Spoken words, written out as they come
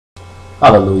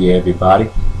Hallelujah,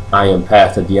 everybody. I am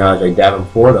Pastor DeAndre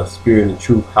Davenport of Spirit and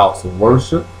Truth House of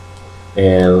Worship.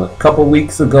 And a couple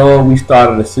weeks ago, we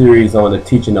started a series on the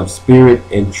teaching of Spirit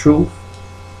and Truth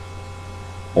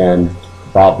and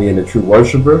about being a true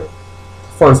worshiper.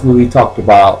 First, we talked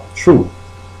about truth.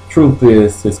 Truth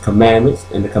is His commandments,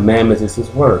 and the commandments is His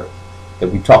word.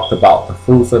 And we talked about the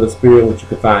fruits of the Spirit, which you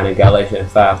can find in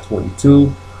Galatians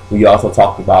 5:22. We also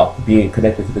talked about being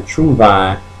connected to the true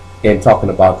vine and talking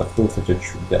about the fruits that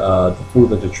the fruit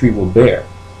that the tree will bear.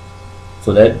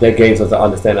 So that gave us an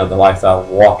understanding of the lifestyle of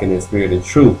walking in spirit and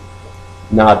truth.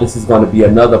 Now this is going to be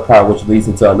another part which leads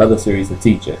into another series of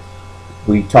teaching.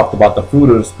 We talked about the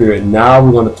fruit of the Spirit. Now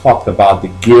we're going to talk about the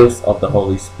gifts of the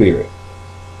Holy Spirit.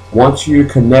 Once you're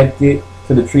connected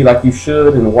to the tree like you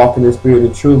should and walking in spirit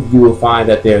and truth, you will find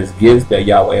that there's gifts that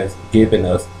Yahweh has given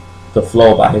us to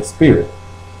flow by His Spirit.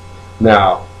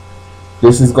 Now,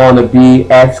 this is going to be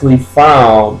actually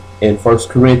found in 1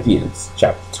 Corinthians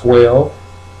chapter 12,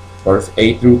 verse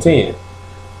 8 through 10.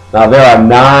 Now, there are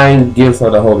 9 gifts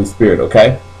of the Holy Spirit,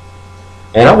 okay?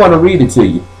 And I want to read it to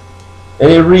you.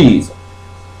 And it reads,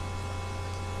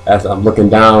 as I'm looking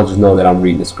down, just know that I'm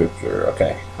reading the scripture,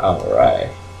 okay? All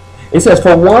right. It says,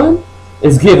 for one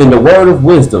is given the word of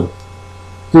wisdom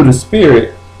through the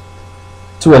Spirit,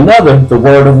 to another the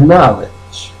word of knowledge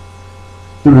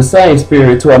through the same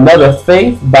Spirit, to another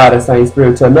faith by the same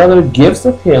Spirit, to another gifts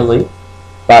of healing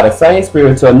by the same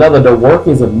Spirit, to another the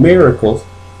workings of miracles,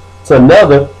 to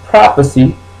another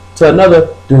prophecy, to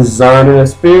another discerning of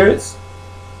spirits,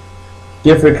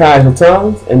 different kinds of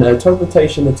tongues, and the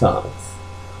interpretation of tongues.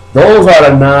 Those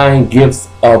are the 9 gifts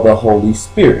of the Holy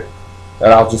Spirit.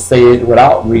 And I'll just say it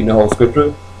without reading the whole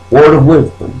scripture. Word of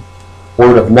wisdom,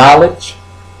 word of knowledge,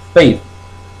 faith,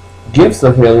 gifts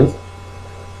of healing,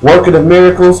 working of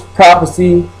miracles,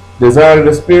 prophecy, discerning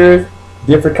of spirits,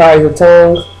 different kinds of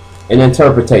tongues, and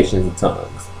interpretations of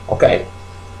tongues. Okay?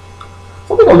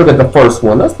 So we're going to look at the first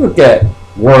one. Let's look at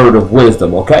word of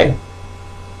wisdom, okay?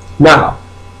 Now,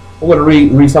 I'm going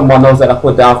to read some of my notes that I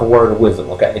put down for word of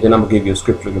wisdom, okay? And then I'm going to give you a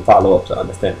scripture to follow up to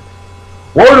understand it.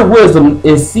 Word of wisdom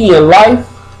is seeing life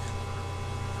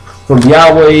from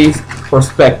Yahweh's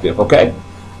perspective, okay?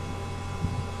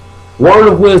 Word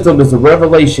of wisdom is a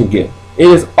revelation gift. It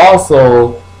is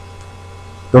also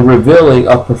the revealing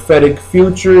of prophetic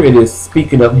future. It is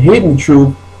speaking of hidden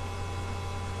truth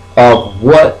of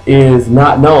what is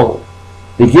not known.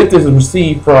 The gift is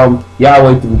received from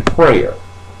Yahweh through prayer.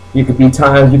 You could be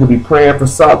times you could be praying for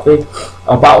something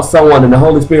about someone, and the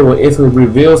Holy Spirit will instantly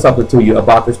reveal something to you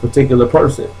about this particular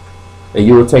person. And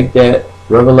you will take that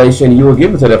revelation, you will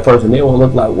give it to that person. They will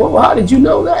look like, well, how did you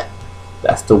know that?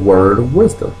 That's the word of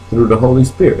wisdom through the Holy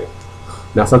Spirit.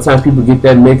 Now, sometimes people get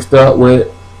that mixed up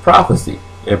with prophecy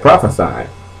and prophesying.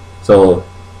 So,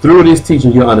 through this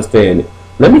teaching, you'll understand it.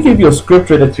 Let me give you a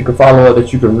scripture that you can follow,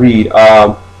 that you can read.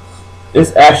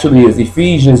 This actually is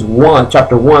Ephesians 1,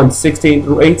 chapter 1, 16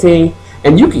 through 18.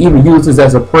 And you can even use this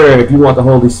as a prayer if you want the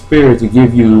Holy Spirit to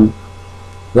give you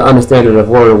the understanding of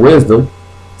word of wisdom,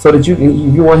 so that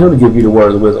you want Him to give you the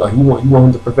word of wisdom, or you want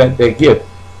Him to perfect that gift.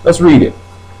 Let's read it.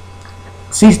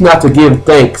 Cease not to give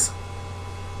thanks,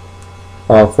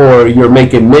 for you're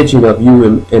making mention of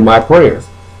you in my prayers,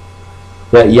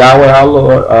 that Yahweh our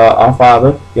Lord, our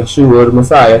Father, Yeshua the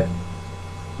Messiah,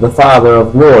 the Father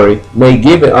of glory, may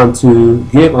give unto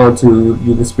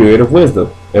you the spirit of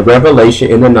wisdom and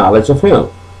revelation in the knowledge of Him,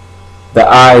 the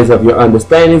eyes of your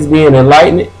understandings being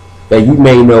enlightened, that you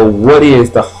may know what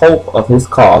is the hope of His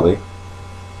calling,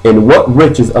 and what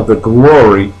riches of the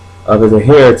glory of His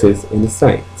inheritance in the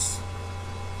saints.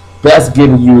 That's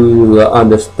giving you the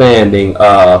understanding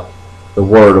of the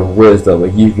word of wisdom,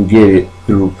 and you can get it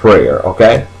through prayer,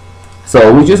 okay?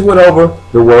 So we just went over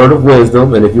the word of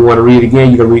wisdom, and if you want to read again,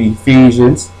 you can read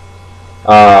Ephesians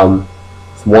 1,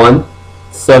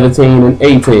 17 and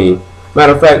 18.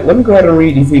 Matter of fact, let me go ahead and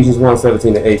read Ephesians 1,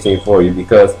 17 and 18 for you,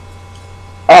 because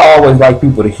I always like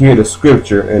people to hear the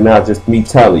scripture and not just me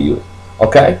telling you,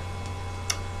 okay?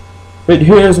 But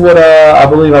here's what I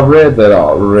believe I've read that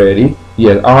already.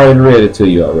 Yeah, I already read it to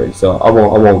you already, so I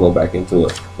won't go back into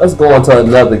it. Let's go on to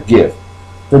another gift.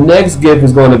 The next gift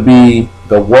is going to be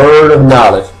the word of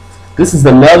knowledge. This is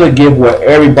another gift where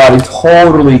everybody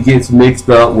totally gets mixed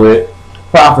up with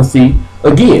prophecy.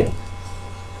 Again,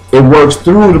 it works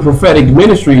through the prophetic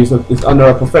ministry. It's under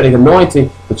a prophetic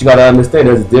anointing, but you got to understand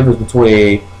there's a difference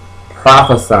between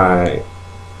prophesying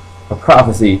or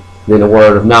prophecy than the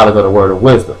word of knowledge or the word of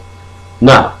wisdom.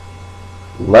 Now,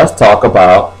 let's talk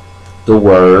about the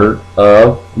word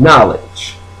of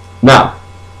knowledge. Now,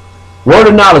 word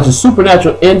of knowledge is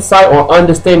supernatural insight or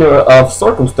understanding of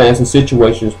circumstances,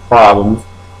 situations, problems,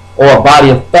 or a body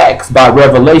of facts by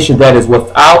revelation that is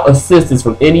without assistance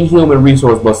from any human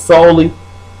resource, but solely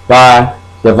by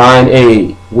divine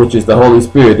aid, which is the Holy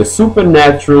Spirit, the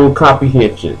supernatural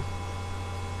comprehension.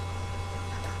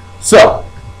 So,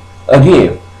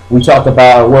 again, we talked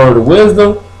about a word of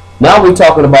wisdom. Now we're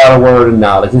talking about a word of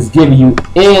knowledge. It's giving you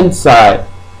insight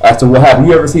as to what happened.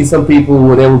 You ever see some people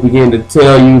where they will begin to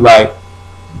tell you, like,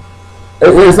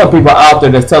 there's some people out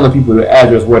there that's telling people the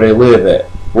address where they live at,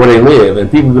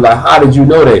 and people be like, "How did you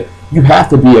know that?" You have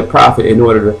to be a prophet in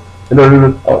order to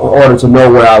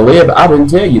know where I live. I didn't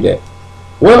tell you that.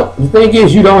 Well, the thing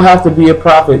is, you don't have to be a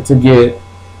prophet to get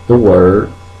the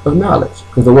word of knowledge,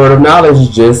 because the word of knowledge is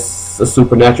just a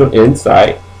supernatural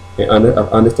insight and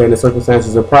understanding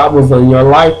circumstances and problems in your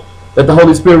life that the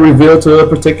Holy Spirit revealed to a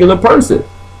particular person.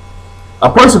 A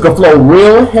person could flow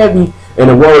real heavy in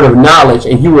a word of knowledge,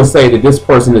 and you will say that this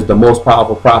person is the most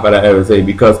powerful prophet I ever seen,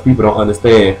 because people don't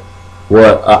understand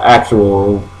what an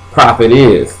actual prophet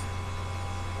is,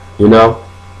 you know.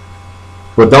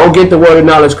 But don't get the word of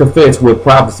knowledge confessed with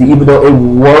prophecy, even though it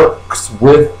works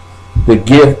with the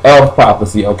gift of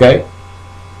prophecy. Okay,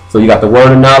 so you got the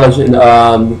word of knowledge, and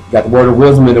you got the word of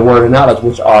wisdom and the word of knowledge,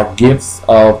 which are gifts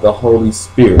of the Holy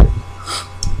Spirit.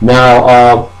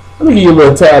 Now, let me give you a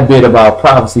little tad bit about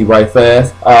prophecy right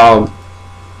fast.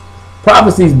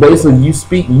 Prophecy is basically you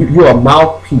speak. You're a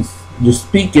mouthpiece. You're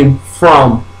speaking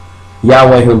from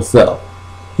Yahweh Himself.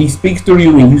 He speaks through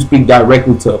you, and you speak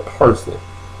directly to a person.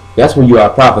 That's when you are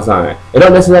prophesying. It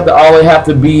don't necessarily always have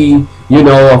to be, you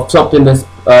know, something that's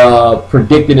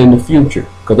predicted in the future,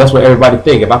 because that's what everybody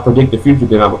think. If I predict the future,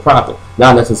 then I'm a prophet.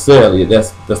 Not necessarily.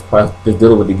 That's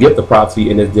dealing with the gift of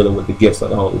prophecy, and it's dealing with the gifts of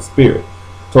the Holy Spirit.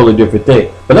 Totally different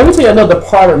thing. But let me tell you another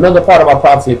part about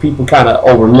prophecy that people kind of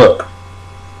overlook.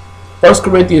 1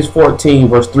 Corinthians 14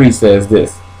 verse 3 says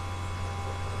this: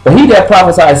 "But he that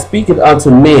prophesies speaketh unto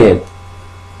men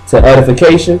to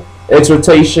edification,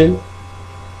 exhortation,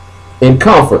 and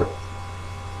comfort."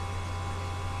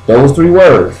 Those three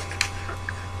words.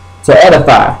 To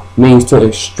edify means to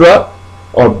instruct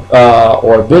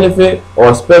or benefit, or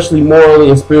especially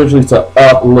morally and spiritually to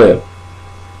uplift.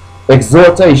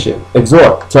 Exhortation,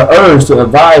 exhort, to urge, to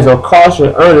advise or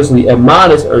caution earnestly,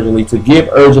 admonish urgently, to give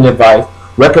urgent advice,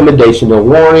 recommendation or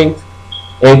warning,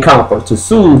 and comfort. To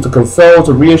soothe, to console,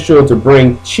 to reassure, to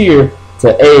bring cheer,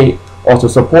 to aid, or to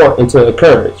support and to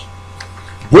encourage.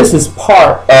 This is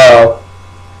part of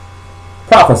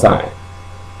prophesying.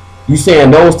 You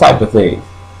saying those type of things.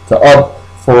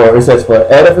 It says for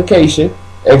edification,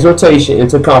 exhortation, and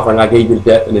to comfort. And I gave you the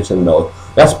definition of those.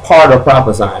 That's part of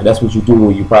prophesying. That's what you do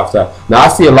when you prophesy. Now I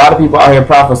see a lot of people out here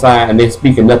prophesying, and they're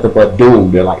speaking nothing but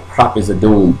doom. They're like prophets of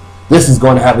doom. This is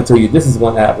going to happen to you. This is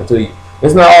going to happen to you.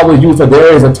 It's not always useful.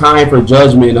 There is a time for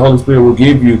judgment, and the Holy Spirit will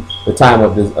give you the time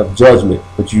of judgment.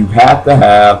 But you have to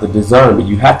have the discernment.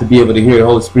 You have to be able to hear the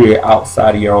Holy Spirit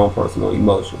outside of your own personal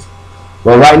emotions.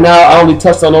 But right now, I only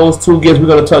touched on those two gifts. We're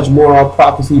going to touch more on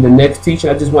prophecy in the next teaching.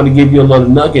 I just want to give you a little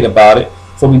nugget about it.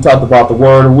 So we talked about the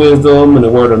word of wisdom and the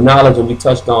word of knowledge, and we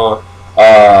touched on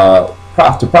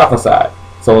to prophesy.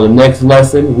 So in the next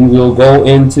lesson, we will go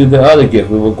into the other gifts.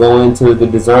 We will go into the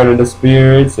discerning of the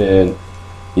spirits, and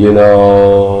you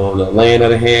know, the laying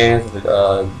of the hands,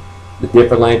 the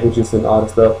different languages and all that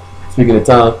stuff, speaking in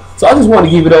tongues. So I just want to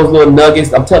give you those little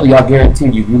nuggets. I'm telling you, I guarantee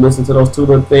you, if you listen to those two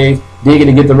little things, dig in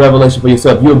and get the revelation for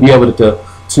yourself, you'll be able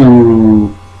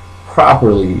to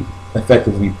properly,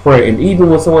 effectively pray. And even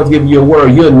when someone's giving you a word,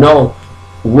 you'll know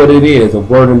what it is, a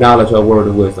word of knowledge or a word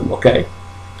of wisdom, okay?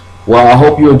 Well, I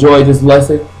hope you enjoyed this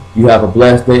lesson. You have a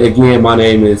blessed day. Again, my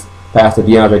name is Pastor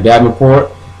DeAndre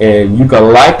Davenport, and you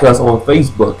can like us on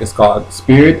Facebook. It's called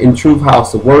Spirit and Truth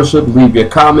House of Worship. Leave your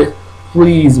comment.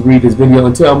 Please read this video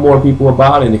and tell more people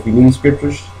about it. And if you need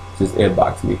scriptures, just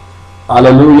inbox me.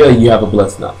 Hallelujah. You have a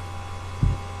blessed night.